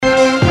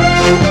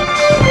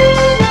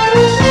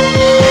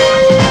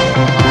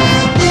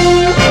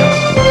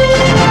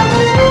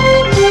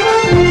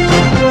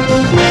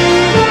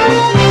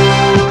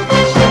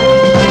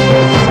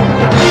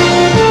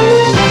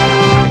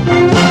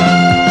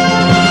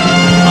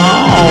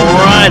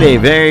righty,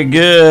 very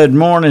good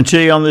morning to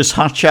you on this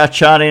Hot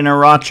Cha-Cha in a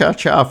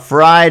Ra-Cha-Cha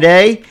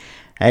Friday,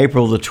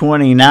 April the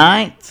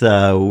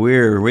 29th.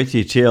 We're with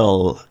you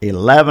till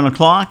 11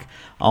 o'clock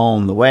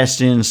on the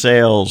West End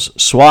Sales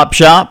Swap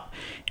Shop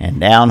and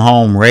Down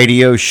Home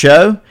Radio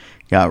Show.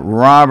 Got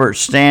Robert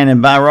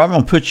standing by. Robert, I'm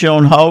going to put you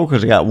on hold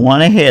because I got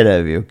one ahead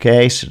of you,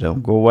 okay? So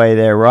don't go away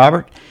there,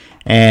 Robert.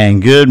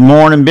 And good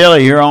morning,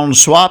 Billy. You're on the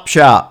Swap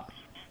Shop.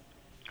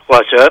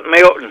 What's up,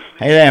 Milton?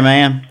 Hey there,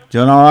 man.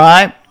 Doing all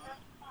right?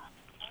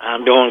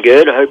 I'm doing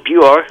good. I hope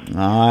you are.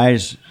 All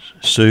right.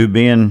 Sue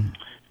being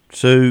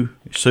Sue.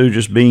 Sue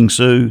just being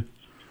Sue.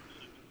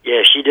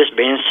 Yeah, she just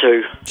being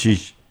Sue.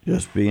 She's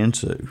just being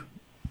Sue.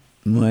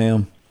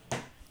 Well,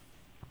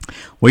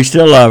 we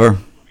still love her.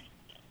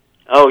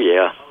 Oh,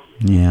 yeah.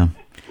 Yeah.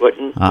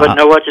 Wouldn't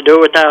know what to do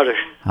without her.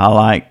 I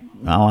like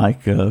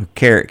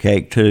carrot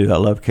cake, too. I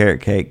love carrot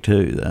cake,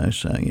 too, though.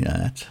 So, you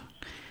know,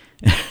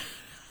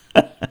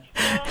 that's...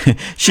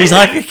 She's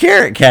like a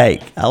carrot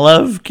cake. I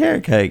love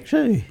carrot cake,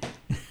 too.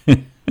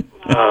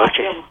 Oh,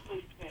 okay.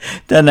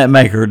 Doesn't that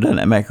make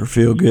her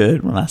feel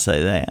good when I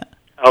say that?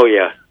 Oh,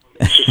 yeah.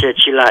 She said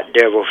she liked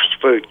devil's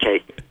food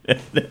cake.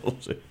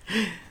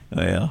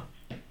 Well...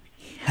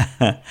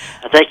 I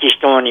think he's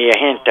throwing you a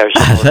hint there.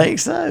 I think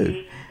so.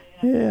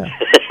 Yeah.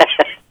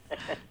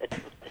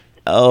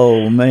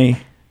 Oh, me.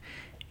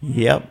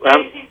 Yep.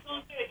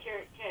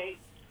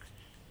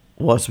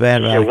 What's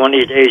bad about it? One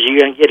of these days you're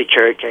going to get a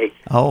carrot cake.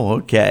 Oh,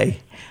 okay.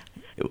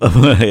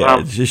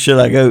 Should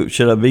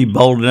I be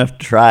bold enough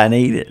to try and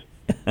eat it?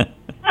 Well,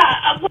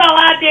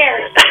 I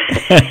dare.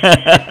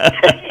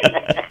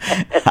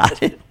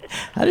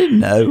 I didn't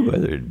know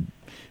whether to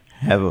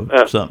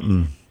have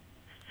something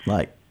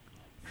like,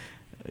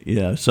 you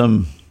know,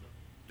 some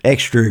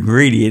extra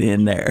ingredient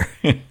in there.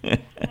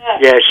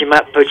 Yeah, she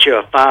might put you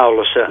a file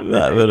or something.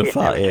 Right, with a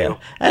file, yeah.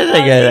 I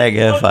think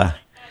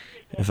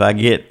if I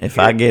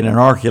get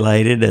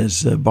inoculated,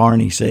 as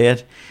Barney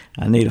said,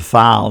 I need a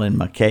file in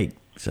my cake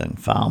so I can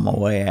file my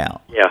way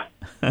out. Yeah,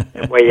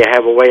 that way you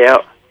have a way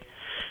out.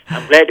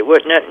 I'm glad there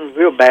wasn't nothing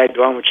real bad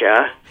wrong with your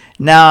eye.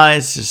 No,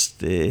 it's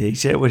just, he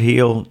said it would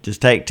heal,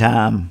 just take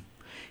time.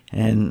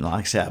 And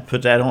like I said, I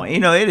put that on. You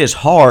know, it is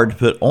hard to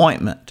put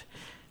ointment.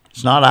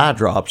 It's not eye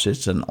drops,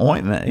 it's an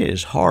ointment. It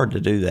is hard to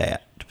do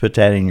that, to put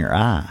that in your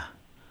eye.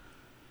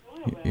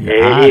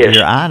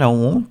 Your eye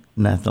don't want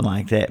nothing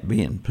like that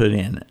being put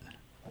in it.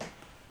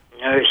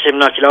 No, it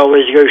seemed like it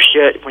always goes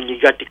shut when you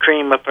got the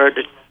cream up there.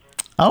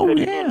 Oh,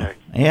 yeah.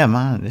 Yeah,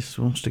 mine just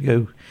wants to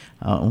go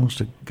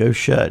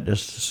shut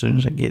just as soon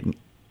as I get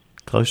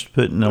close to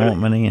putting the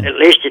ointment in. At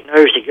least it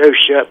knows to go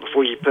shut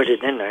before you put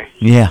it in there.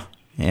 Yeah.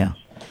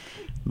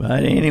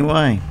 But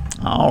anyway,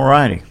 all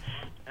righty.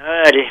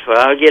 Alrighty, well,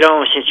 I'll get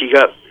on since you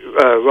got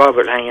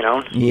Robert hanging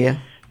on. Yeah.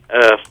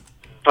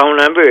 Phone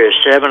number is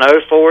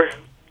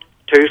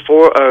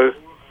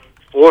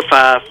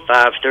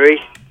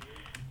 704-240-4553.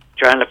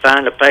 Trying to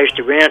find a place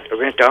to rent or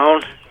rent to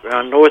own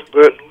around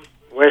Northbrook,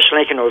 West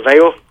Lincoln, or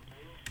Vale.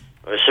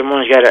 Or if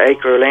someone's got an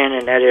acre of land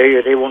in that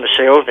area they want to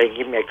sell, they can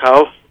give me a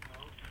call.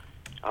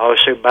 I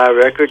also buy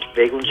records,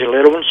 big ones and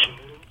little ones,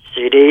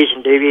 CDs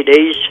and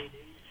DVDs.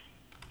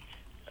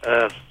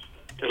 As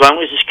long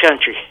as it's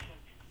country.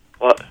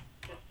 What?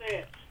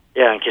 Cassettes.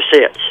 Yeah, and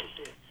cassettes.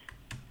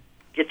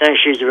 Get things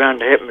she's around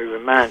to help me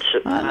remind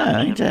something. I know,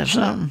 ain't that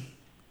something?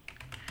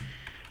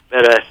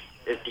 But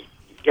if you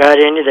got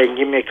any, they can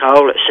give me a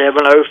call at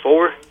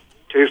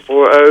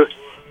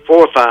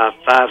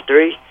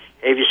 704-240-4553.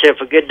 Have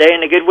yourself a good day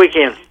and a good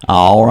weekend.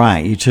 All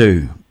right, you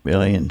too,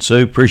 Billy and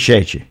Sue.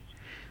 Appreciate you.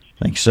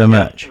 Thanks so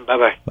much.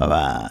 Bye-bye.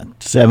 Bye-bye.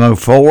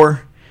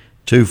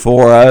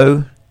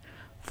 704-240-4553,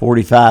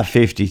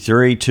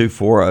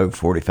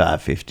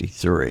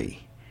 240-4553.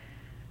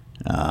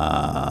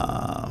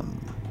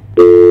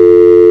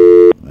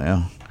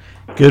 Well,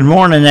 good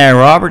morning there,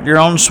 Robert. You're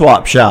on the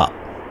Swap Shop.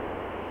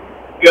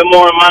 Good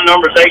morning. My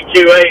number is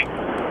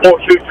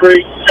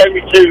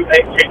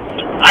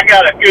 828-423-7286. I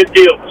got a good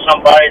deal for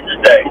somebody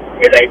today.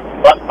 If they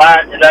buy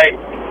it today,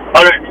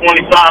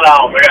 $125. I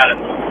got a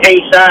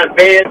king-size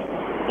bed,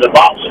 the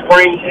box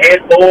springs,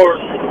 headboard,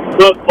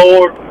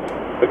 footboard,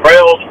 the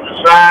rails to the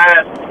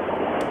side,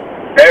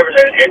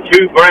 everything, and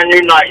 2 brand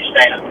new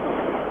nightstands.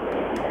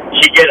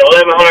 She get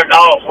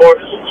 $1,100 for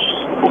it,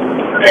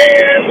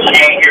 and she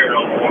ain't here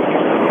no more.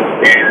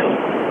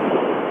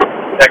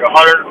 And take $140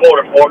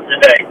 for it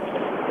today.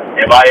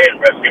 Anybody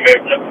interested?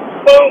 Give me a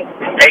phone,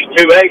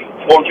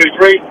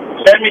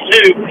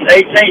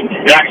 828-423-7218.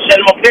 And I can send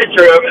them a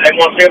picture of it. They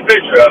want to see a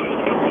picture of it.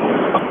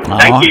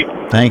 Thank you.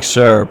 Thanks,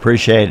 sir.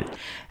 Appreciate it.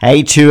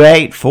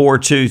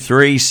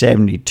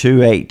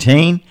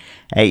 828-423-7218.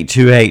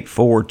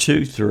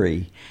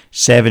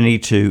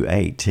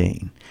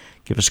 828-423-7218.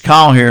 Give us a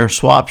call here,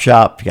 Swap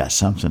Shop. If you got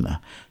something to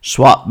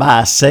swap,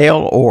 buy,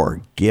 sell,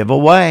 or give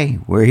away,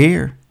 we're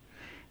here.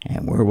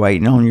 And we're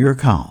waiting on your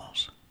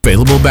calls.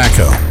 Available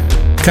backhoe.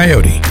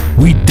 Coyote,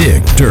 we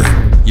dig dirt.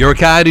 Your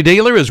Coyote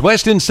dealer is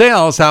West End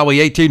Sales, Highway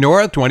 18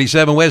 North,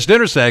 27 West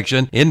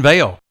intersection in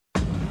Vale.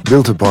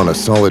 Built upon a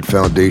solid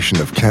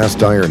foundation of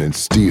cast iron and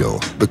steel,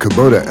 the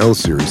Kubota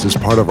L-Series is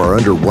part of our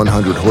under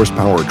 100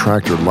 horsepower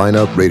tractor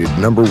lineup rated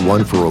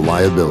 #1 for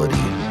reliability.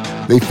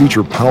 They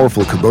feature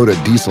powerful Kubota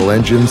diesel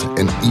engines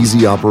and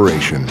easy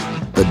operation.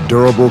 The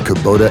durable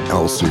Kubota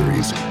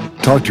L-Series.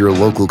 Talk to your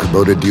local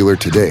Kubota dealer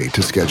today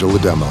to schedule a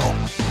demo.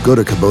 Go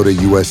to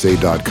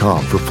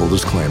KubotaUSA.com for full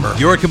disclaimer.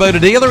 Your Kubota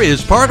dealer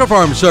is Parker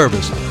Farm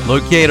Service,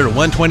 located at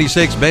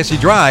 126 Bessie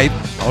Drive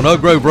on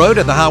Oak Grove Road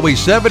at the Highway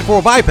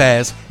 74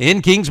 bypass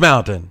in Kings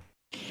Mountain.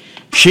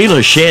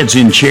 Sheila Sheds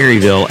in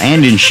Cherryville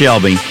and in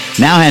Shelby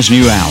now has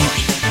new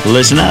hours.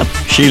 Listen up.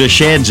 Sheila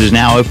Sheds is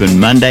now open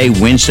Monday,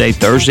 Wednesday,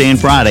 Thursday, and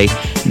Friday,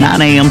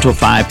 9 a.m. till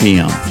 5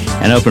 p.m.,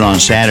 and open on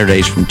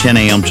Saturdays from 10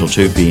 a.m. till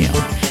 2 p.m.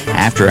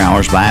 After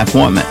hours by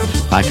appointment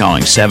by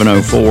calling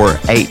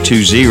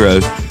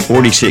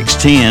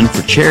 704-820-4610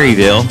 for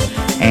Cherryville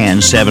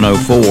and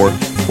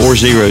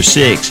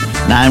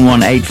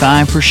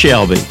 704-406-9185 for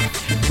Shelby.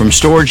 From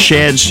storage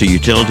sheds to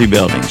utility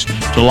buildings,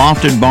 to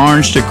lofted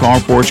barns to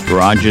carports,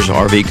 garages,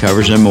 RV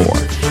covers, and more.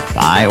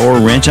 Buy or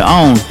rent to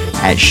own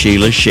at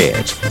Sheila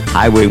Sheds.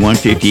 Highway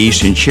 150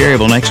 East in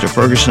Cherryville next to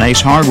Ferguson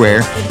Ace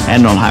Hardware,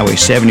 and on Highway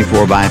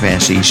 74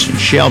 Bypass East in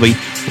Shelby,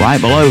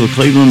 right below the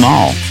Cleveland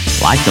Mall.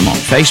 Like them on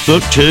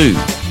Facebook, too.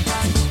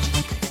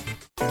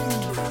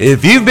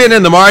 If you've been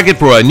in the market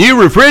for a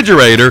new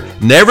refrigerator,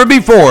 never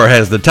before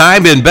has the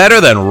time been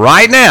better than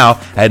right now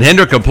at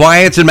Hendrick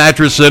Appliance and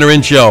Mattress Center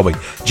in Shelby.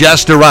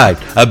 Just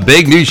arrived, a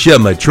big new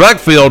shipment,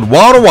 truck-filled,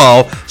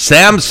 wall-to-wall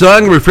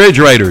Samsung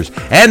refrigerators,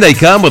 and they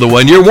come with a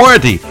 1-year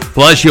warranty.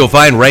 Plus, you'll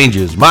find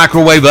ranges,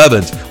 microwave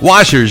ovens,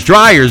 washers,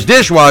 dryers,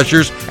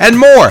 dishwashers, and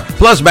more,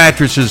 plus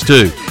mattresses,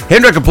 too.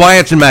 Hendrick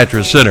Appliance and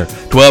Mattress Center,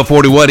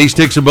 1241 East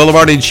Dixon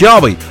Boulevard in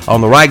Shelby.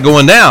 On the right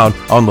going down,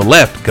 on the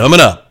left coming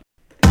up.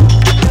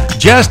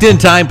 Just in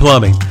Time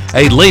Plumbing,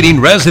 a leading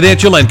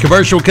residential and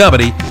commercial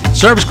company,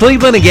 serves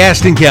Cleveland and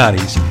Gaston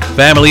counties.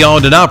 Family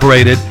owned and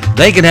operated,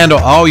 they can handle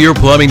all your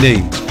plumbing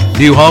needs.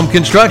 New home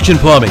construction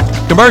plumbing,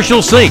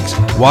 commercial sinks,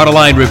 water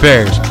line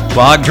repairs,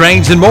 clogged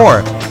drains, and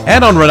more.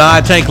 And on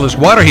Renai tankless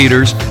water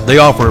heaters, they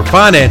offer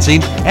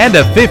financing and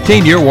a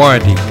 15-year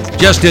warranty.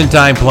 Just in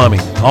Time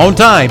Plumbing, on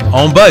time,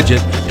 on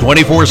budget,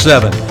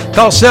 24/7.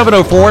 Call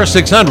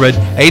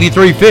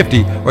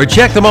 704-600-8350 or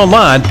check them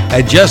online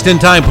at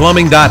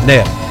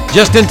justintimeplumbing.net.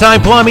 Just in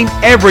Time Plumbing,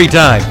 every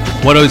time.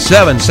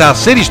 107 South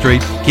City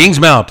Street, Kings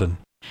Mountain.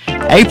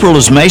 April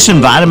is Mason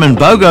Vitamin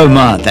BOGO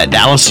month at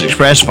Dallas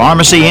Express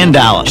Pharmacy in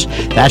Dallas.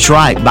 That's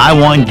right, buy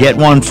one, get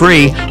one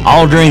free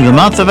all during the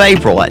month of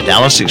April at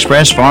Dallas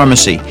Express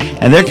Pharmacy.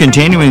 And they're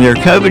continuing their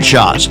COVID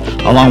shots,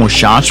 along with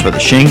shots for the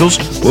shingles,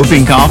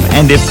 whooping cough,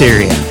 and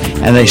diphtheria.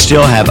 And they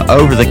still have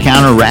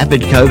over-the-counter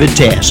rapid COVID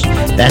test.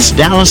 That's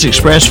Dallas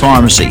Express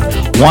Pharmacy,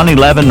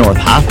 111 North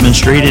Hoffman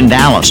Street in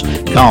Dallas.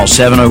 Call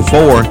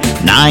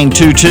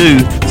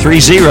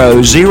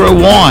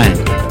 704-922-3001.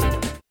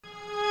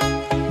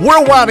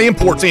 Worldwide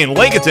Imports in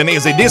Lincoln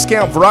is a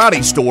discount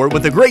variety store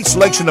with a great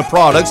selection of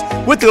products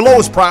with the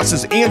lowest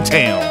prices in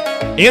town.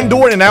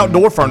 Indoor and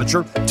outdoor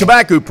furniture,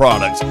 tobacco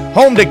products,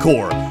 home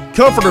decor,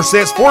 comforter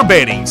sets for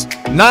beddings,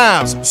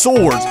 knives,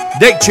 swords,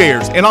 deck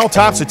chairs, and all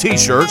types of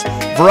t-shirts,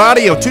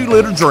 variety of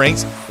 2-liter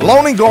drinks,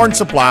 lawn and garden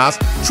supplies,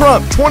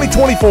 Trump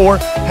 2024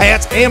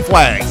 hats and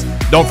flags.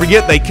 Don't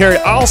forget they carry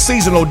all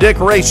seasonal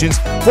decorations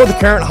for the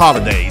current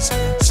holidays.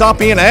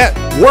 Stop in at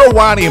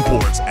Worldwide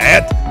Imports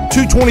at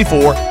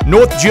 224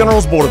 North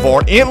Generals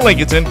Boulevard in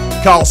Lincoln.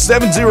 Call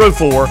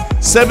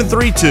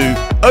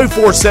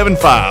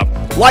 704-732-0475.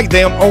 Like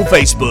them on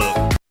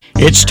Facebook.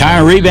 It's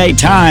tire rebate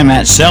time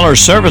at Sellers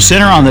Service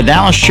Center on the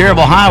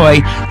Dallas-Cherryville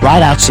Highway,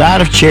 right outside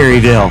of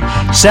Cherryville.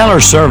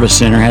 Sellers Service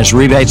Center has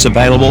rebates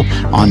available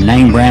on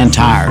name brand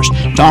tires.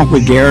 Talk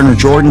with Garrett or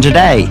Jordan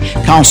today.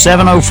 Call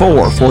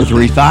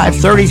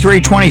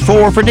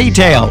 704-435-3324 for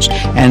details.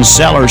 And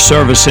Sellers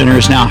Service Center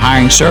is now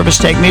hiring service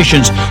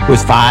technicians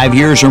with 5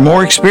 years or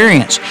more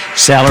experience.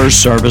 Sellers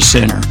Service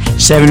Center,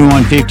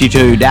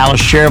 7152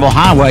 Dallas-Cherryville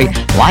Highway.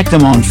 Like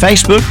them on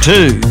Facebook,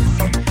 too.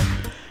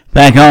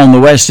 Back on the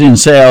West End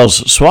Sales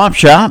Swap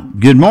Shop.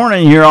 Good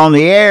morning. You're on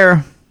the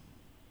air.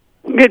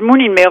 Good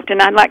morning, Milton.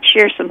 I'd like to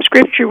share some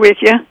scripture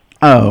with you.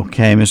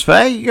 Okay, Miss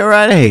Faye, go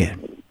right ahead.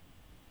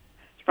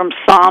 From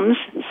Psalms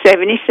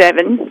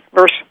 77,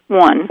 verse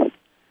 1.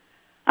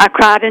 I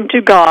cried unto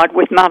God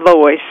with my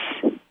voice,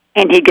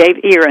 and he gave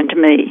ear unto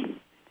me.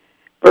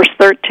 Verse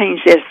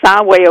 13 says,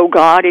 Thy way, O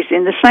God, is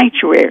in the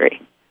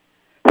sanctuary.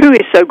 Who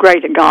is so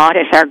great a God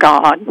as our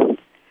God?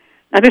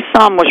 Now, this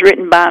psalm was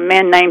written by a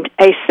man named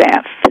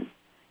Asaph.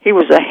 He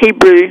was a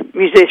Hebrew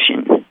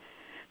musician.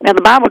 Now,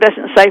 the Bible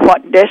doesn't say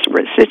what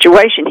desperate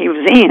situation he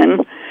was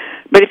in,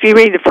 but if you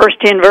read the first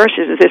 10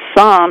 verses of this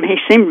psalm, he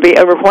seemed to be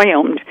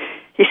overwhelmed.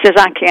 He says,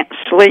 I can't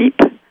sleep.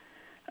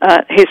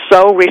 His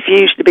soul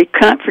refused to be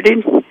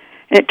comforted,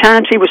 and at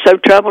times he was so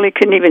troubled he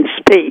couldn't even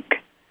speak.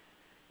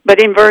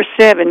 But in verse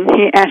 7,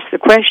 he asked the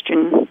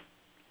question,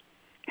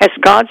 has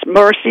God's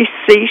mercy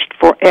ceased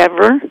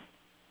forever?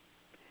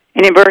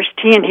 And in verse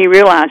 10, he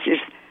realizes,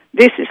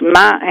 this is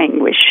my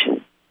anguish.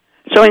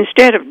 So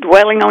instead of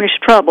dwelling on his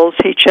troubles,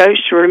 he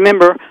chose to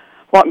remember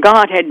what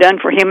God had done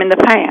for him in the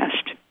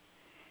past.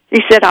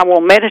 He said, I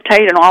will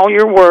meditate on all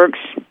your works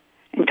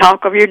and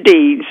talk of your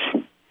deeds.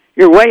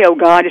 Your way, O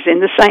God, is in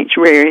the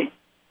sanctuary.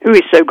 Who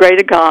is so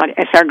great a God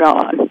as our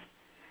God?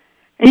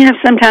 And you know,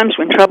 sometimes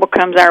when trouble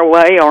comes our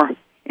way or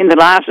in the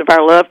lives of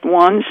our loved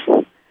ones,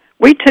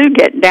 we too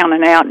get down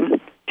and out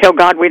and tell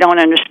God we don't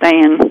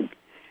understand.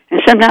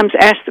 And sometimes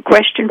ask the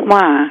question,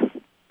 why?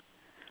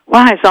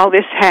 Why is all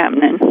this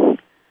happening?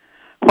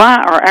 Why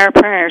are our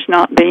prayers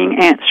not being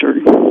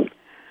answered?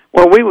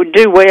 Well, we would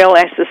do well,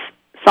 as the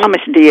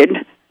psalmist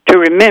did, to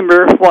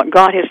remember what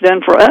God has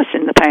done for us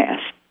in the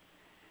past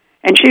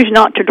and choose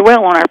not to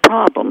dwell on our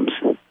problems,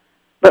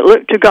 but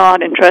look to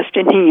God and trust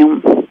in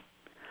Him.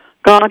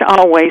 God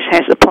always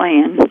has a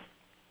plan.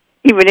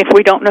 Even if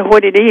we don't know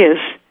what it is,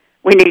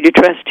 we need to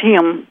trust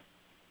Him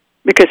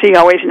because He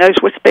always knows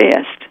what's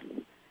best.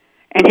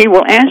 And He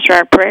will answer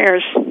our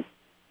prayers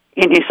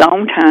in His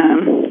own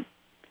time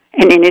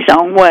and in His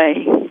own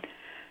way.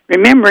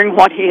 Remembering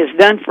what He has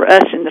done for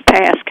us in the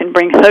past can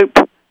bring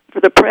hope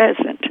for the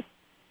present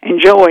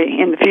and joy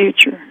in the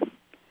future.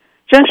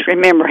 Just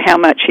remember how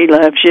much He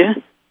loves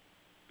you.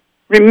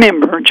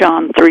 Remember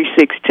John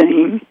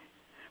 3:16.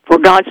 For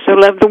God so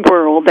loved the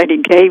world that He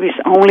gave His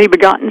only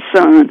begotten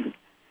Son,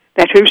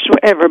 that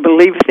whosoever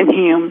believeth in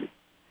Him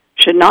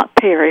should not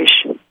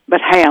perish,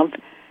 but have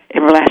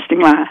everlasting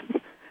life.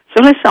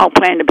 So let's all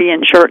plan to be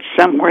in church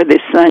somewhere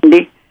this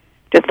Sunday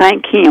to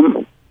thank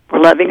Him for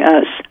loving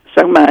us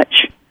so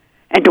much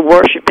and to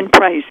worship and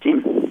praise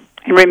Him.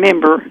 And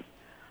remember,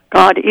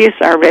 God is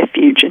our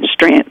refuge and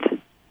strength,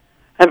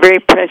 a very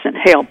present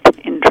help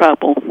in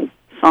trouble.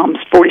 Psalms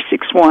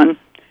 46:1.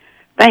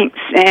 Thanks,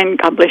 and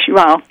God bless you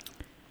all.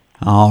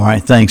 All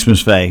right. Thanks,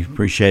 Miss Faye.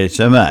 Appreciate it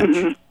so much.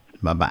 Mm-hmm.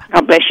 Bye-bye.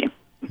 God bless you.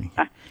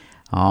 Bye.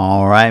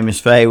 All right, Miss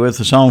Faye with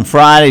us on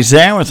Fridays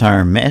there with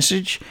her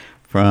message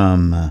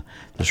from the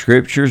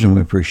Scriptures, and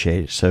we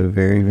appreciate it so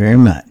very, very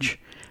much.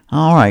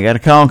 All right, got a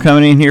call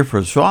coming in here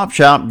for the swap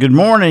shop. Good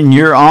morning.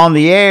 You're on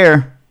the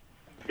air.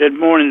 Good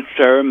morning,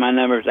 sir. My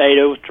number is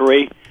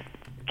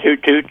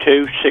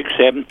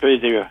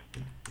 803-222-6730.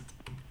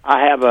 I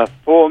have a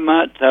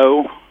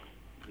 4-month-old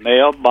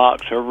male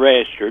boxer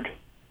registered.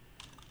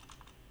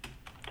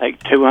 Take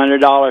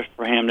 $200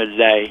 for him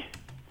today.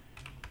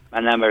 My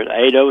number is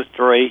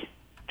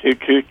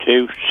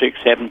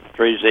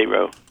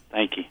 803-222-6730.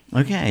 Thank you.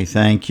 Okay,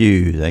 thank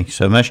you. Thank you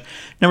so much.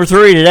 Number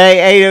 3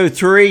 today,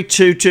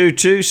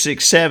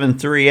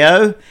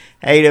 803-222-6730.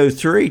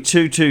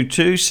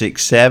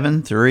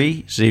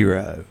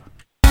 803-222-6730.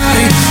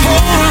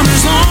 Hold on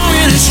as long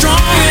and as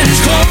strong and as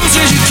close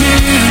as you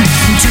can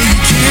until you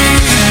can.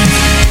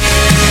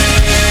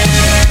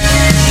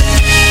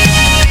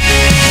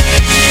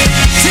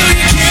 Till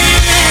you can.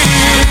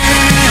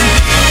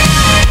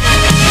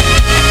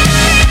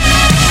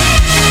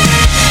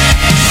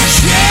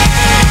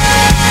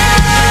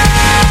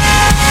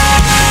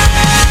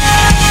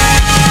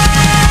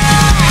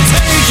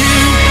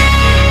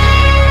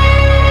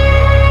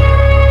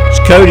 It's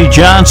Cody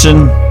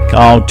Johnson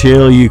called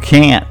Till You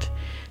Can't.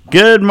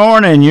 Good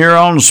morning. You're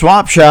on the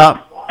swap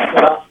shop.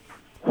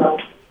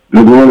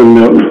 Good morning,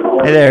 Milton.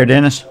 Hey there,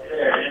 Dennis.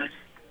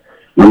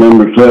 My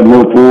number is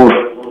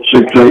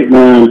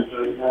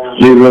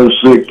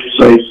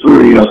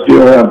 704-689-0683. I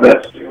still have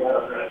that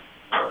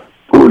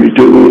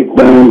 42-inch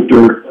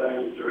diameter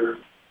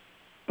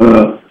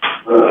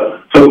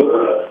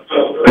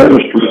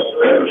pedestal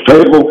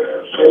table.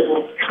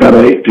 It's got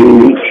an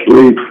 18-inch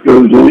sleeve that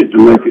goes in it to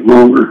make it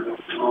longer,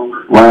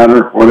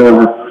 wider,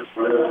 whatever.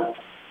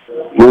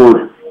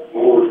 More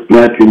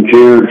matching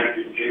chairs.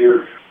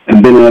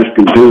 I've been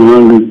asking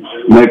 $200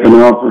 to make an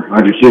offer.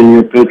 I can send you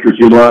a picture if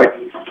you like.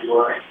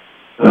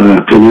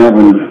 Been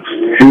having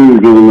shoes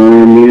on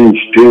there, men's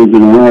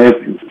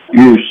 10.5,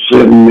 used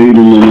 7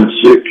 medium and a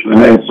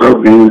 6.5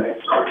 brogan.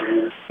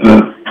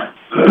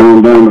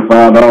 Going down to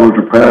 $5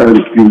 a pair.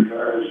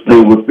 If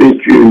they will fit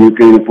you and you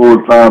can't afford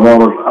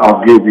 $5,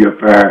 I'll give you a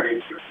pair.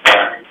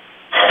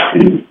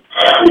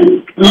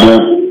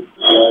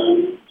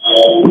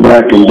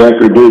 Black &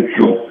 Decker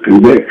digital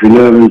convection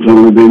ovens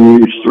only been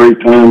used 3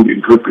 times. You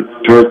can cook a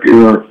turkey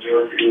or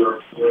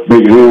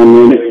big ham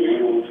in it.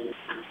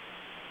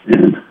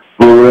 And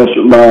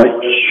fluorescent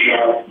lights,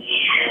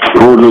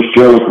 cordless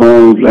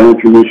telephones,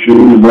 answering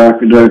machine, the Black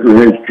 & Decker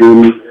hedge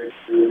trimmer,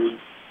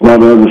 a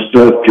lot of other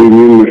stuff too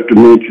numerous to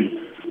mention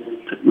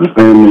that my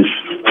families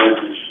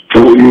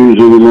don't use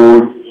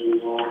anymore.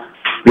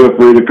 Feel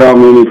free to call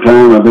me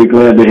anytime. I'll be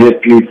glad to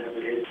help you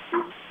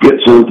get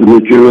something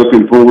that you're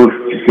looking for. If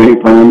you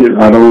can't find it,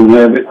 I don't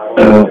have it.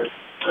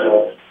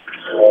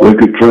 We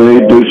could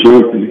trade, do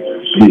something.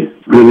 If you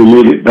really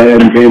need it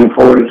bad and can't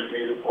afford it,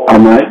 I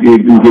might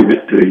even give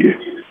it to you.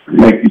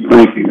 Make you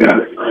think you got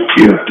it.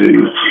 Give it to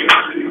you.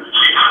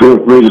 Feel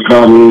free to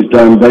call me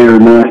anytime, day or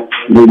night.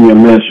 Leave me a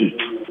message.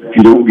 If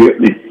you don't get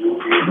me,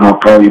 I'll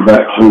call you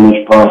back as soon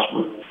as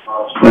possible.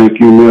 Thank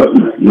you,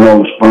 Milton, and all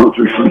the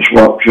sponsors from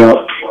Swap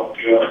Shop,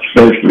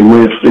 especially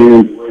West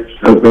End.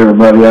 Hope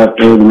everybody out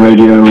there on the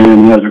radio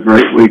end has a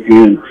great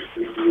weekend.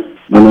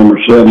 My number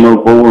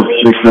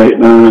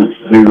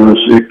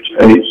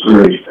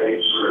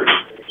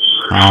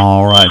 704-689-0683.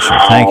 All right, sir.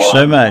 Thanks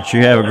so much.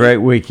 You have a great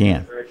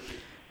weekend.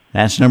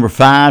 That's number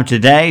 5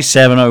 today,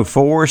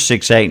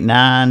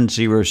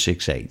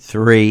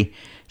 704-689-0683.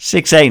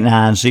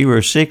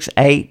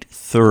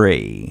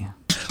 689-0683.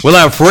 We'll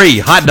have free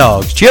hot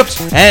dogs, chips,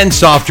 and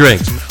soft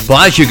drinks.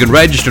 Plus, you can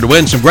register to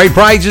win some great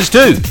prizes,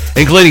 too,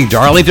 including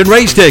Darlington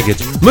race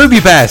tickets, movie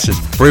passes,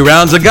 free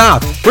rounds of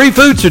golf, free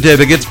food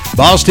certificates,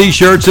 Boss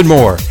T-shirts, and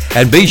more.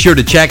 And be sure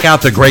to check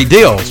out the great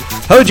deals.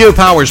 Hojo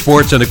Power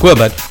Sports and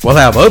Equipment will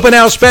have open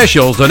house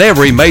specials on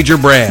every major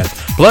brand.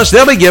 Plus,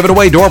 they'll be giving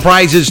away door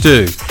prizes,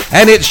 too.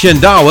 And it's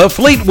Shindawa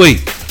Fleet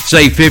Week.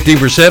 Save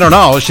 15% on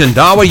all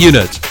Shindawa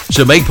units.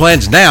 So make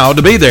plans now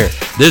to be there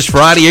this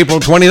Friday, April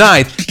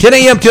 29th, 10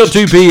 a.m. till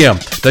 2 p.m.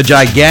 The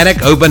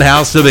gigantic open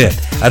house event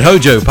at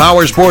Hojo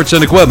Power Sports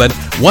and Equipment,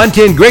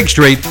 110 Grigg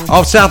Street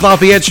off South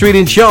Lafayette Street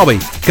in Shelby.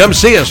 Come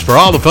see us for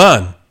all the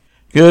fun.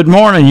 Good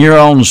morning. You're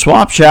on the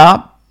Swap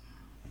Shop.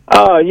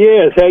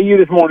 Yes. How are you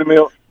this morning,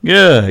 Milton?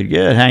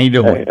 Good. How you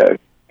doing? Hey,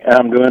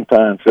 I'm doing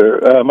fine,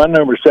 sir. My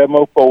number is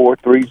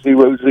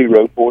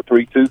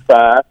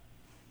 704-300-4325.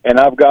 And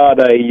I've got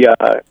a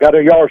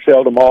yard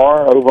sale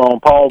tomorrow over on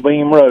Paul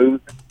Beam Road,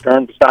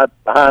 turn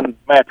behind the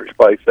mattress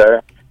place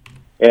there,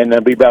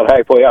 and be about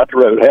halfway out the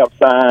road. Have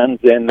signs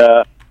and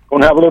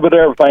going to have a little bit of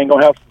everything. Going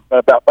to have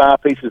about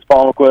 5 pieces of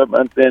farm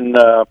equipment, and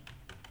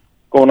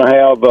going to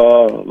have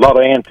a lot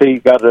of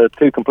antiques. Got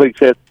 2 complete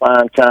sets of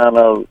fine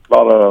china, a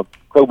lot of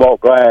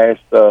cobalt glass,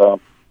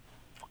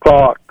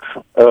 clocks,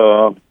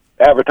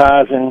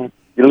 advertising,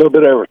 a little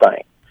bit of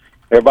everything.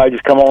 Everybody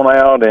just come on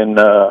out and.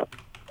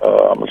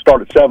 I'm going to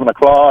start at 7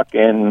 o'clock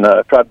and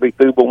try to be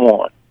through by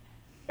 1.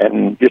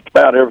 And just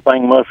about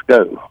everything must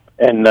go.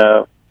 And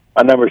my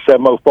number is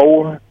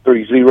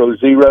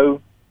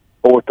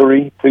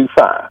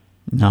 704-300-4325.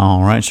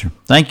 All right, sir.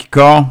 Thank you,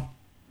 Carl.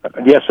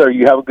 Yes, sir.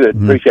 You have a good.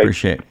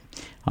 Appreciate it.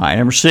 All right,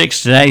 number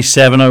 6 today,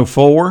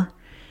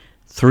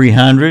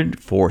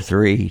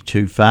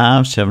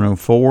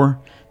 704-300-4325.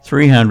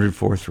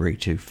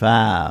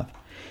 704-300-4325.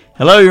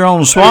 Hello, you're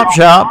on the Swap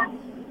Shop.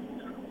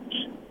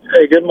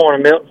 Hey, good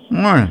morning, Milton.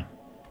 Morning.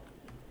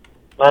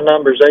 My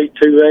number is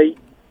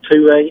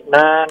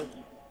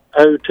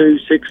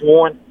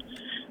 828-289-0261.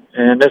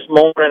 And this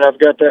morning I've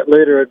got that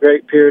litter of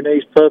Great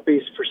Pyrenees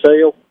puppies for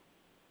sale.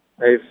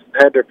 They've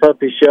had their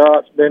puppy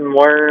shots, been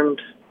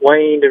wormed,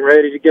 weaned, and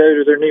ready to go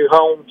to their new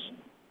homes.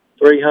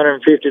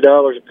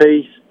 $350 a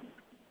piece.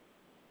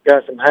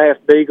 Got some half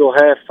Beagle,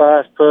 half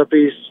FIEST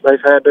puppies.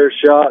 They've had their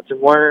shots and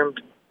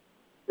wormed,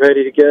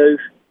 ready to go.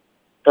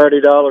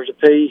 $30 a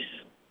piece.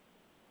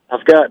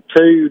 I've got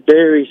 2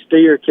 dairy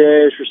steer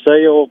calves for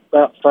sale,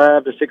 about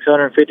 5 to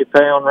 650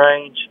 pound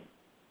range.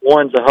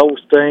 One's a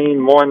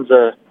Holstein, one's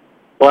a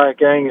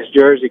Black Angus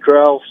Jersey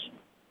cross.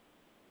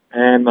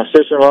 And my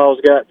sister-in-law's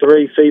got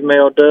 3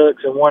 female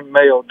ducks and 1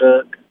 male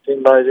duck. If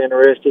anybody's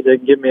interested, they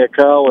can give me a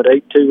call at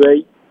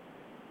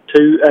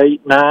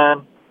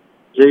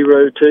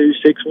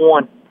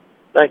 828-289-0261.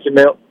 Thank you,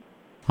 Milt.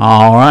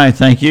 All right,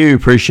 thank you.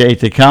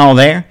 Appreciate the call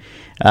there.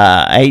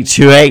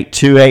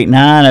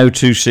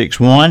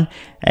 828-289-0261.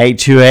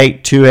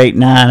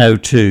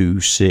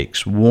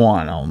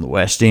 828-289-0261 on the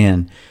West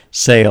End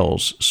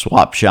Sales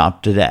Swap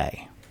Shop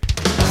today.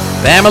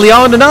 Family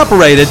owned and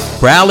operated,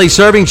 proudly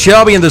serving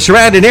Shelby and the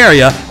surrounding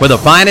area with the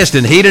finest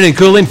in heating and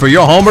cooling for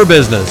your home or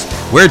business.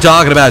 We're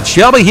talking about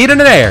Shelby Heating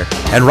and Air,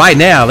 and right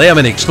now they have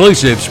an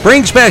exclusive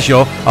spring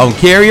special on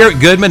Carrier,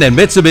 Goodman, and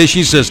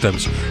Mitsubishi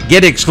systems.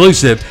 Get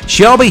exclusive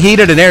Shelby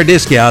Heating and Air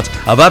discounts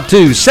of up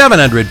to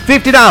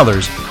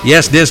 $750.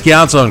 Yes,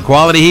 discounts on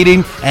quality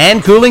heating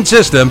and cooling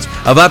systems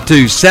of up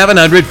to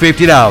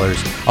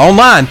 $750.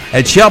 Online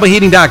at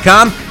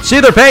ShelbyHeating.com, see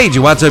their page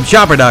at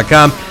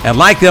WhatsAppShopper.com, and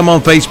like them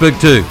on Facebook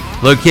too.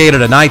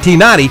 Located at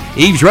 1990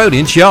 Eves Road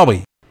in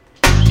Shelby.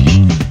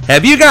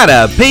 Have you got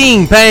a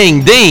ping,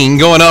 pang, ding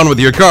going on with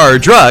your car or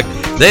truck?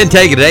 Then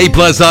take it to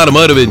A-Plus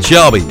Automotive in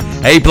Shelby.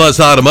 A-Plus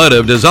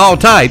Automotive does all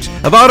types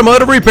of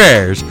automotive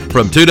repairs,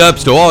 from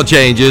tune-ups to oil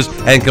changes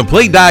and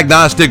complete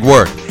diagnostic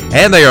work.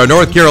 And they are a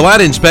North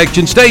Carolina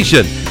inspection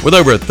station with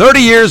over 30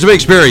 years of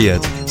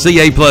experience. See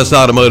A-Plus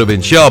Automotive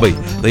in Shelby.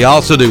 They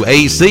also do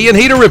AC and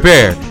heater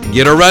repair.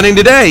 Get her running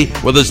today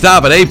with a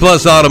stop at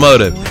A-Plus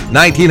Automotive,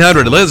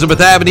 1900 Elizabeth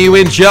Avenue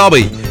in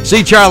Shelby.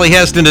 See Charlie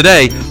Heston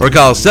today or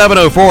call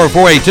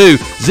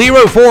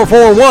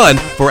 704-482-0441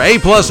 for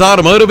A-Plus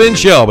Automotive in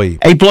Shelby.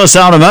 A-Plus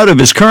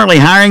Automotive is currently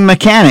hiring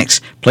mechanics.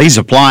 Please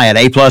apply at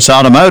A-Plus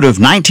Automotive,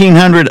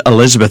 1900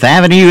 Elizabeth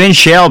Avenue in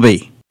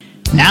Shelby.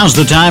 Now's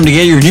the time to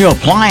get your new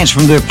appliance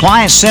from the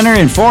Appliance Center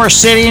in Forest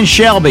City and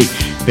Shelby.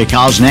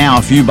 Because now,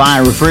 if you buy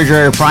a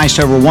refrigerator priced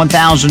over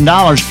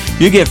 $1,000,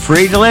 you get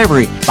free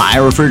delivery. Buy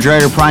a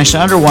refrigerator priced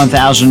under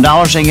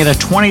 $1,000 and get a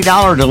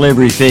 $20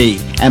 delivery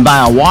fee. And buy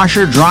a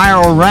washer, dryer,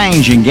 or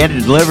range and get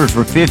it delivered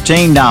for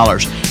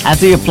 $15. At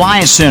the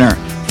Appliance Center,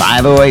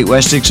 508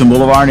 West Dixon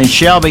Boulevard in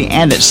Shelby,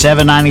 and at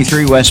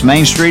 793 West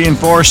Main Street in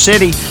Forest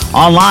City.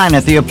 Online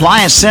at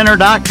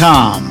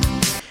theappliancecenter.com.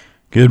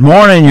 Good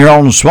morning. You're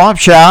on the Swap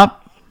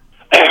Shop.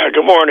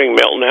 Good morning,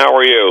 Milton. How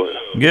are you?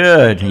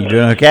 Good. You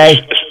doing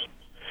okay?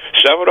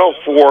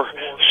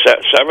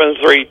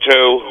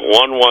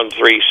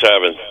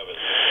 704-732-1137.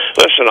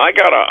 Listen, I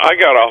got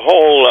a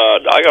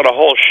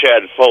whole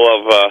shed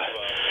full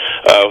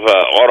of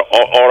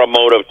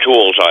automotive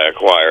tools I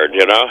acquired,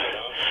 you know,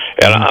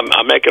 and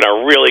I'm making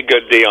a really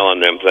good deal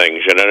on them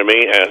things. You know what I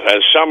mean?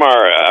 And some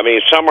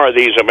are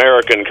these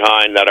American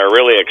kind that are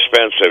really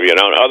expensive, you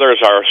know, and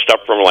others are stuff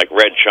from like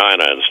Red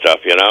China and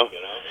stuff, you know.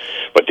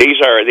 But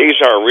these are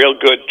real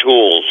good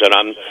tools,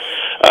 and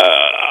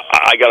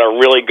I got a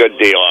really good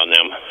deal on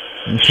them.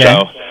 Okay.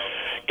 So,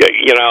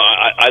 you know,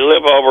 I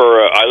live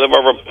over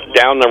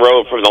down the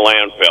road from the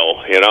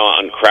landfill, you know,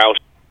 on Krause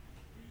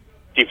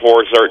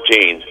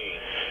 5413.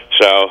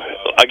 So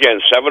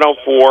again,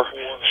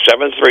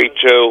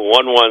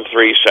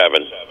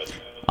 704-732-1137.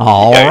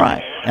 All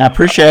right. I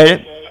appreciate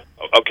it.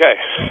 Okay.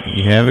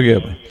 You have a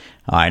good one.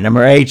 All right,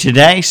 number 8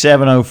 today,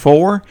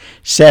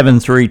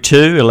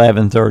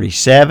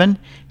 704-732-1137,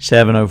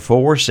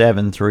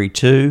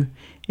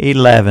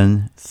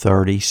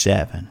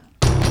 704-732-1137.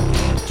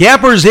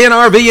 Campers Inn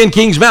RV in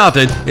Kings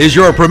Mountain is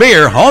your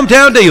premier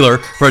hometown dealer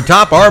for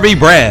top RV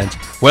brands.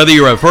 Whether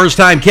you're a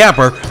first-time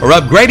camper or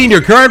upgrading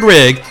your current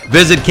rig,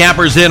 visit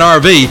Campers Inn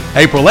RV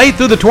April 8th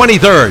through the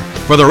 23rd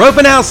for their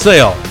open house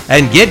sale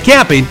and get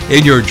camping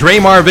in your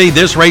dream RV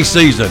this race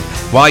season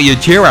while you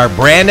cheer our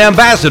brand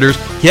ambassadors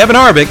Kevin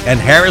Harvick and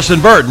Harrison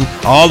Burton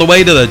all the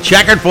way to the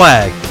checkered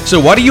flag. So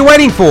what are you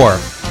waiting for?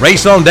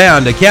 Race on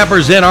down to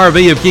Campers Inn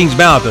RV of Kings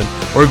Mountain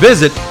or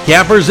visit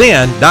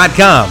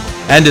campersinn.com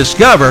and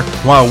discover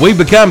why we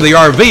become the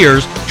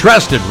RVers'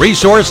 trusted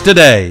resource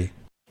today.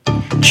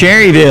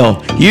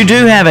 Cherryville, you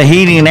do have a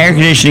heating and air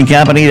conditioning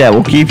company that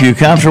will keep you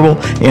comfortable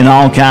in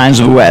all kinds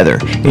of weather.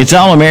 It's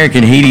All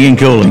American Heating and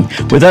Cooling.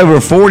 With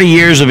over 40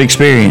 years of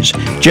experience,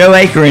 Joe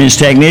ACRE and his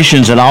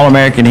technicians at All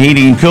American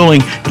Heating and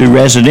Cooling do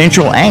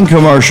residential and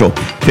commercial,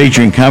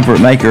 featuring Comfort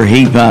Maker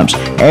heat pumps,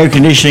 air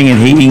conditioning and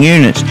heating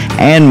units,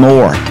 and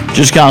more.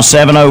 Just call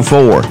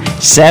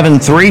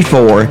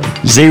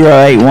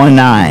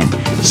 704-734-0819.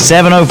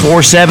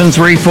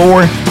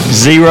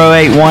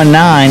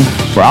 704-734-0819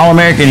 for All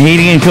American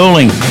Heating and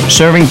Cooling,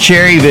 serving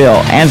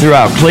Cherryville and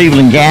throughout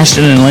Cleveland,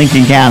 Gaston, and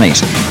Lincoln counties.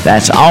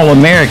 That's All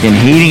American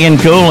Heating and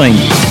Cooling.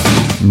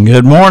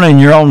 Good morning.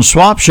 You're on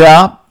Swap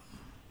Shop.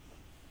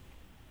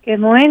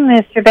 Good morning,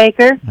 Mr.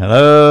 Baker.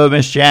 Hello,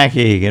 Miss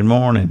Jackie. Good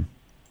morning.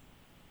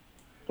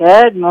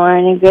 Good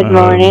morning. Good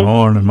morning.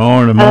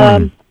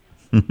 Morning.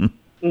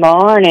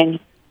 Morning.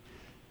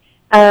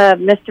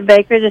 Mr.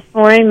 Baker, this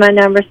morning my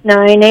number's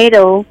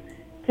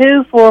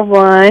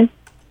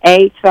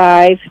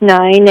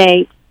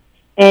 980-241-8598.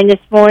 And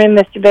this morning,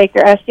 Mr.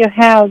 Baker, I still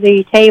have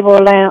the table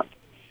lamp,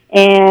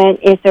 and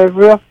it's a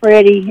real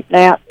pretty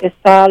lamp. It's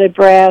solid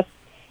brass,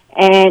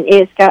 and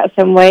it's got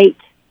some weight,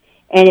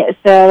 and it's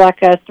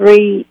like a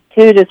 2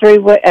 to 3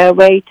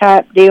 way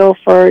type deal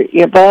for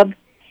your bulb.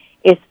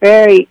 It's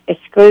very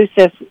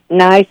exclusive,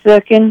 nice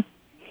looking,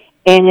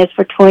 and it's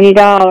for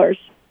 $20.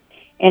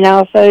 And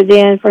also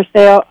then for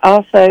sale,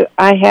 also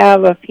I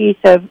have a piece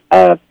of,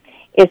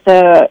 it's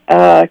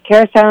a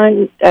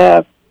kerosene,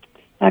 not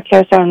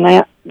kerosene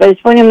lamp, but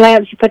it's one of them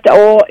lamps you put the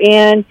oil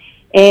in,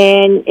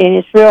 and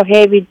it's real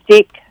heavy,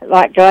 thick,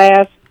 like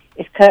glass.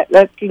 It's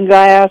cut-looking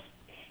glass,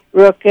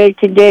 real good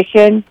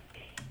condition,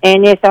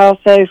 and it's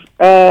also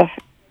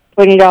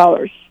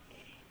 $20.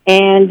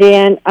 And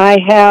then I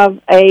have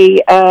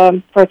a,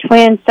 for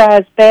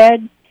twin-size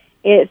bed,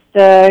 it's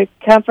a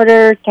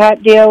comforter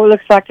type deal. It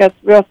looks like a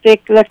real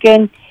thick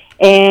looking,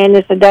 and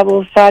it's a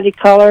double-sided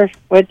color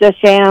with the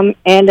sham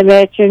and the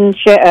matching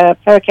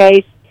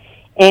pillowcase,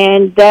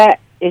 and that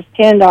is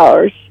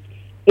 $10.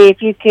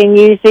 If you can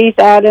use these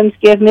items,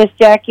 give Miss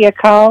Jackie a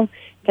call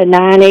to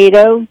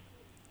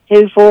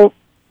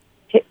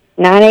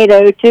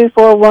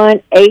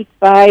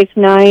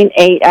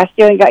 980-241-8598. I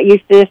still ain't got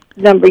used to this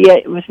number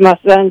yet. It was my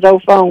son's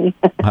old phone.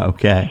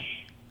 Okay.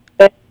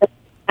 But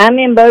I'm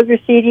in Boger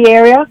City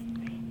area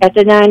at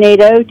the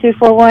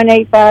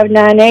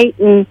 980-241-8598,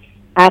 and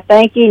I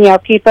thank you, and y'all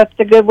keep up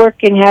the good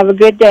work, and have a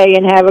good day,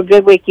 and have a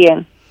good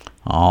weekend.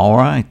 All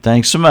right.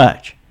 Thanks so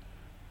much.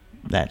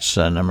 That's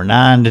number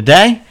 9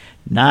 today,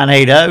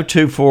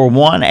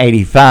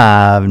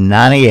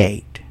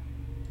 980-241-8598.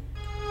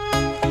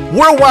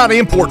 Worldwide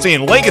Imports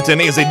in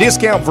Lincoln is a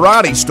discount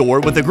variety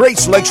store with a great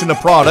selection of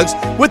products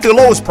with the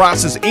lowest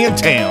prices in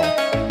town.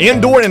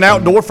 Indoor and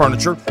outdoor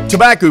furniture,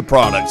 tobacco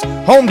products,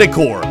 home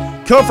decor,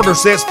 comforter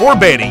sets for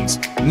beddings,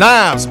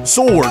 knives,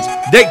 swords,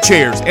 deck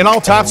chairs, and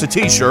all types of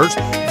t-shirts,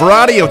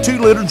 variety of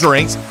 2-liter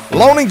drinks,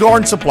 lawn and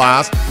garden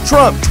supplies,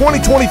 Trump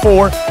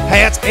 2024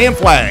 hats and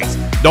flags.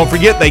 Don't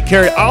forget they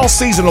carry all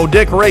seasonal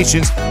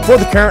decorations for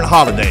the current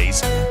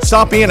holidays.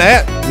 Stop in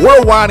at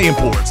Worldwide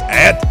Imports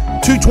at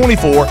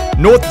 224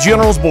 North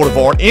Generals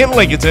Boulevard in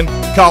Lincoln.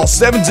 Call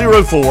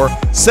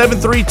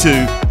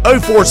 704-732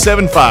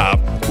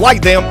 0475.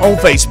 Like them on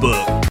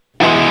Facebook.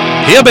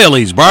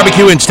 Hillbillies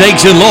Barbecue and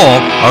Steaks in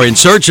Lowell are in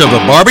search of a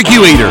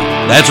barbecue eater.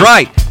 That's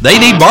right, they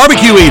need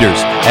barbecue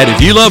eaters. And if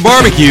you love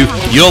barbecue,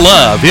 you'll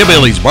love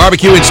Hillbillies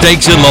Barbecue and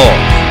Steaks in Lowell.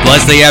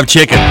 Plus, they have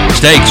chicken,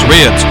 steaks,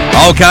 ribs,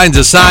 all kinds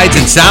of sides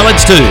and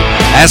salads too.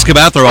 Ask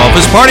about their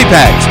office party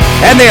packs.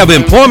 And they have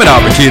employment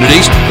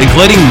opportunities,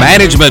 including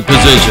management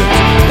positions.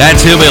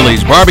 That's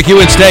Hillbillies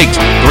Barbecue and Steaks,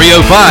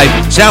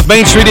 305 South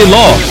Main Street in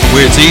Lowell,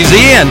 where it's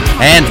easy in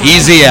and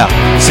easy out.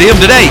 See them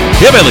today,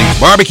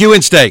 Hillbillies Barbecue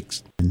and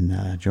Steaks.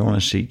 And join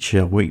us each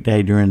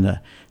weekday during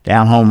the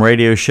Down Home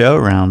radio show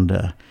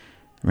around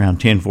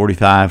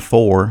 10:45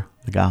 for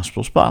the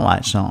Gospel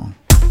Spotlight song.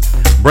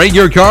 Bring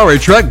your car or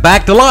truck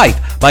back to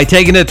life by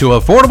taking it to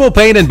Affordable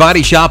Paint and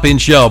Body Shop in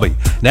Shelby.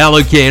 Now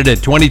located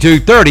at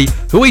 2230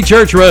 Huey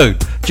Church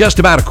Road, just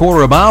about a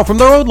quarter of a mile from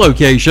their old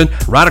location,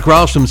 right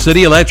across from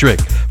City Electric.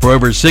 For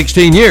over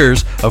 16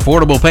 years,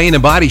 Affordable Paint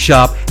and Body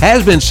Shop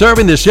has been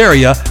serving this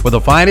area with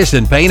the finest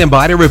in paint and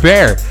body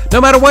repair.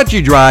 No matter what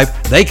you drive,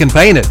 they can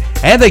paint it.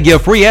 And they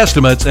give free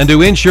estimates and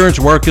do insurance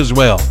work as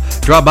well.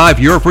 Drop by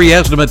for your free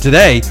estimate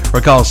today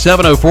or call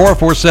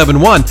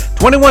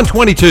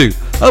 704-471-2122.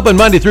 Open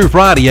Monday through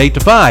Friday, 8 to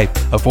 5.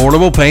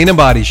 Affordable Paint and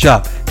Body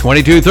Shop,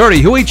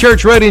 2230 Huey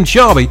Church Road in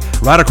Shelby,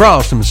 right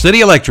across from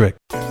City Electric.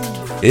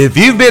 If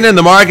you've been in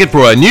the market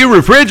for a new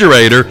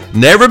refrigerator,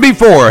 never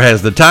before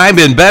has the time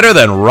been better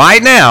than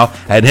right now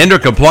at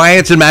Hendrick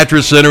Appliance and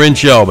Mattress Center in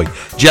Shelby.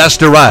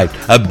 Just arrived,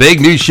 a big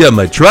new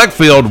shipment,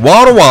 truck-filled,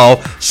 wall-to-wall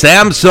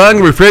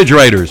Samsung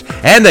refrigerators,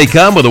 and they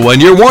come with a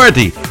 1-year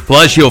warranty.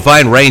 Plus, you'll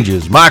find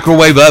ranges,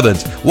 microwave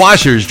ovens,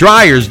 washers,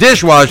 dryers,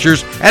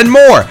 dishwashers, and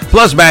more,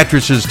 plus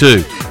mattresses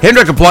too.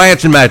 Hendrick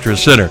Appliance and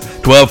Mattress Center,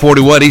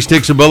 1241 East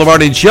Dixon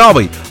Boulevard in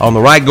Shelby. On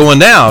the right going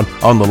down,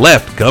 on the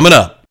left coming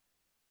up.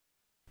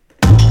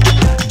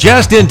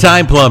 Just in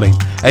Time Plumbing,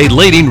 a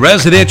leading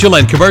residential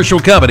and commercial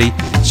company,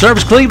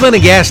 serves Cleveland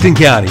and Gaston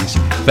counties.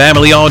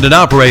 Family owned and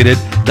operated,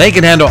 they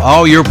can handle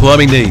all your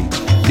plumbing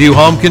needs. New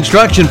home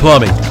construction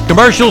plumbing,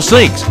 commercial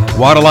sinks,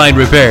 waterline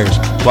repairs,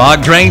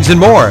 clogged drains, and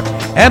more.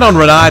 And on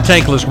Renai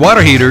tankless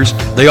water heaters,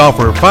 they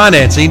offer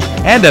financing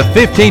and a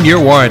 15-year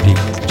warranty.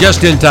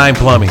 Just in Time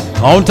Plumbing,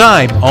 on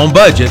time, on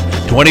budget,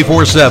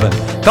 24/7.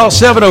 Call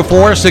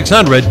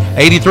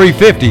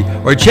 704-600-8350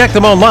 or check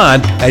them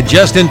online at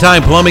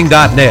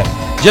justintimeplumbing.net.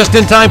 Just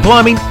in Time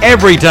Plumbing,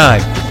 every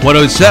time.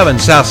 107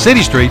 South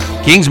City Street,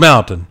 Kings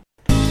Mountain.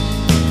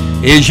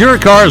 Is your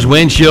car's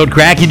windshield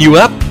cracking you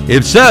up?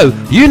 If so,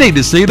 you need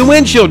to see the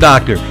windshield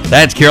doctor.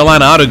 That's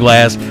Carolina Auto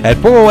Glass at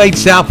 408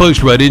 South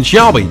Post Road in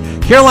Shelby.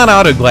 Carolina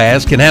Auto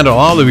Glass can handle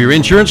all of your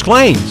insurance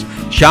claims.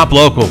 Shop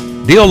local.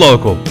 Deal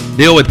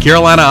with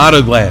Carolina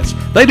Auto Glass.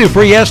 They do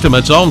free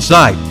estimates on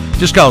site.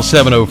 Just call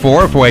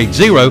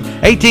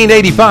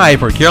 704-480-1885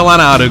 for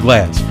Carolina Auto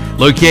Glass.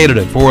 Located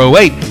at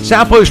 408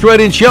 South Post Road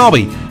in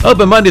Shelby.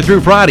 Open Monday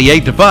through Friday,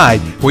 8 to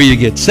 5, where you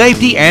get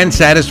safety and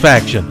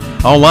satisfaction.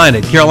 Online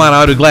at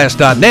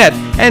CarolinaAutoGlass.net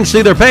and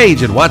see their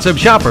page at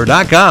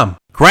WhatsAppShopper.com.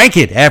 Crank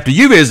it after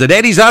you visit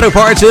Eddie's Auto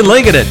Parts in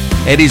Lincoln.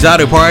 Eddie's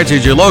Auto Parts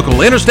is your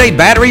local interstate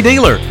battery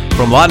dealer.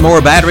 From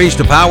lawnmower batteries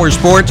to power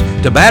sports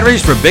to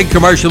batteries for big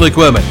commercial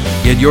equipment.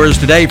 Get yours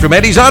today from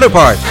Eddie's Auto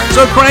Parts.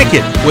 So crank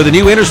it with a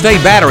new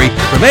interstate battery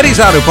from Eddie's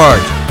Auto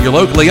Parts, your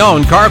locally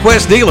owned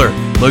CarQuest dealer.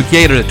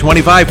 Located at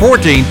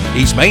 2514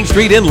 East Main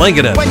Street in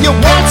Lincoln. When you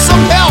want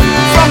some help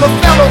from a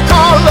fellow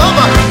car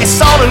lover, it's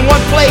all in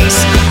one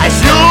place, as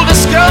you'll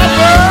discover.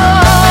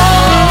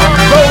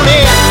 Roll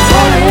in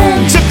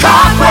to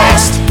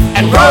CarQuest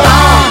and roll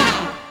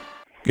on.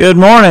 Good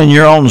morning.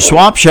 You're on the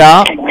Swap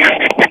Shop.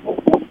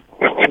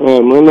 My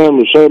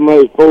number is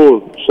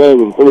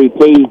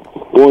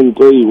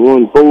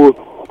 784-732-1314.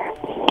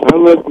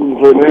 I'm looking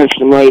for an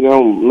estimate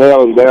on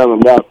nailing down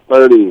about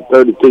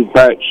 32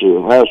 packs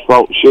of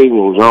asphalt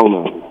shingles on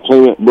a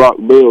cement block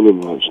building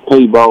that's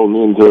T-boned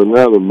into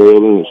another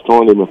building that's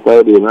 20 by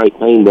 30 and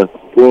 18 by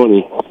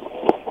 20.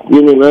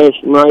 Give me an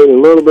estimate, a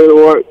little bit of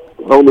work,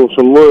 holding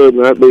some wood,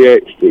 and that'd be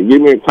extra.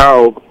 Give me a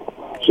call,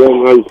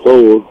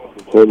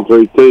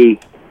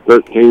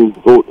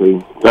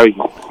 704-732-1314. Thank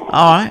you.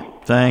 All right.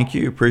 Thank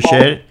you.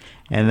 Appreciate it.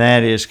 And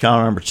that is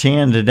call number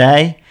 10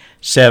 today,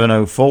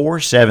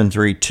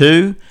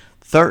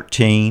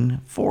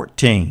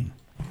 704-732-1314.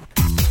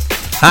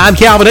 I'm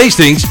Calvin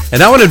Hastings,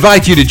 and I want to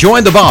invite you to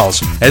join the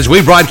boss as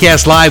we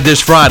broadcast live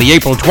this Friday,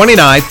 April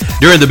 29th,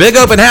 during the Big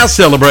Open House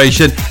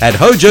celebration at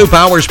Hojo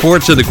Power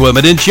Sports and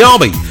Equipment in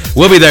Shelby.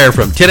 We'll be there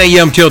from 10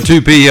 a.m. till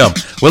 2 p.m.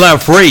 We'll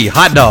have free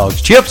hot dogs,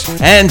 chips,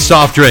 and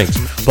soft drinks.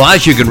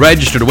 Plus, you can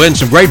register to win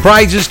some great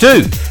prizes,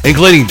 too,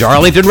 including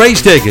Darlington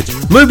race tickets,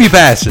 movie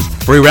passes,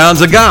 free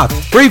rounds of golf,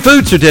 free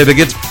food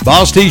certificates,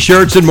 Boss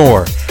T-shirts, and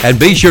more. And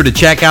be sure to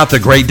check out the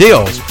great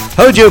deals.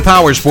 Hojo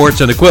Power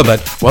Sports and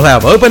Equipment will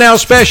have open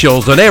house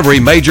specials on every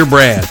major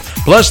brand.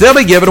 Plus, they'll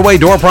be giving away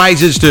door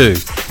prizes, too.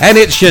 And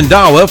it's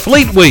Shindawa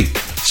Fleet Week.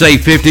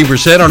 Save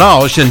 15% on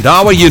all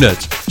Shindawa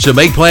units. So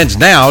make plans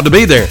now to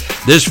be there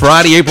this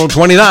Friday, April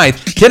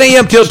 29th, 10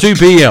 a.m. till 2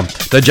 p.m.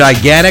 The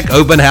gigantic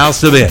open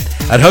house event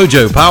at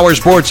Hojo Power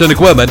Sports and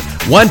Equipment,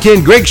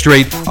 110 Grigg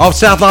Street off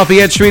South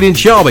Lafayette Street in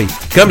Shelby.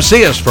 Come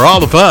see us for all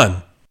the fun.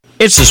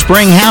 It's the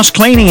Spring House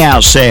Cleaning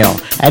Out Sale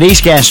at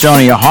East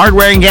Gastonia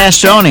Hardware in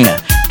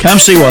Gastonia. Come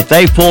see what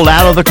they've pulled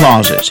out of the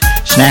closets.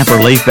 Snapper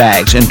leaf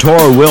bags and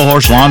Toro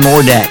Wheelhorse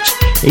lawnmower decks.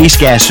 East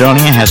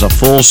Gastonia has a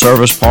full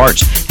service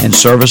parts and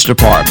service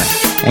department.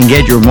 And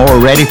get your mower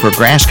ready for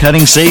grass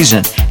cutting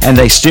season. And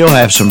they still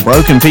have some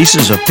broken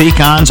pieces of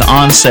pecans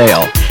on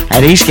sale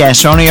at East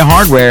Gastonia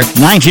Hardware,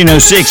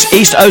 1906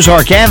 East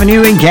Ozark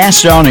Avenue in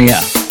Gastonia.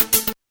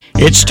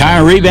 It's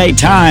tire rebate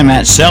time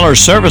at Sellers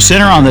Service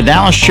Center on the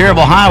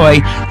Dallas-Cherryville Highway,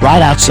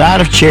 right outside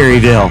of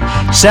Cherryville.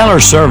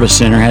 Sellers Service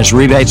Center has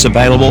rebates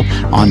available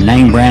on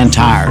name brand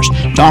tires.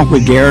 Talk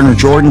with Garen or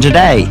Jordan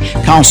today.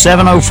 Call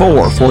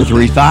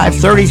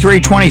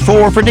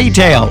 704-435-3324 for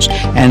details.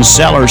 And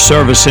Sellers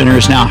Service Center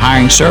is now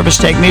hiring service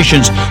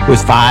technicians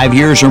with 5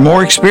 years or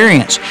more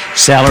experience.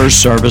 Sellers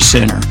Service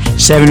Center,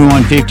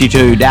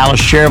 7152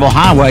 Dallas-Cherryville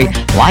Highway.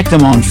 Like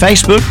them on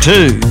Facebook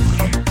too.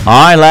 All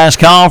right, last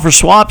call for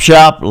Swap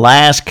Shop.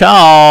 Last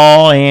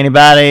call.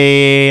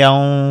 Anybody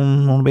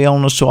want to be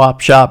on the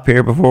Swap Shop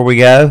here before we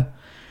go?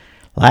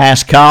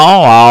 Last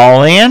call.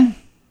 All in.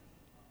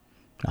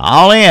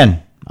 All in.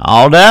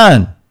 All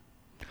done.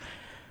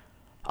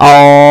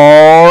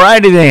 All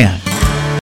righty then.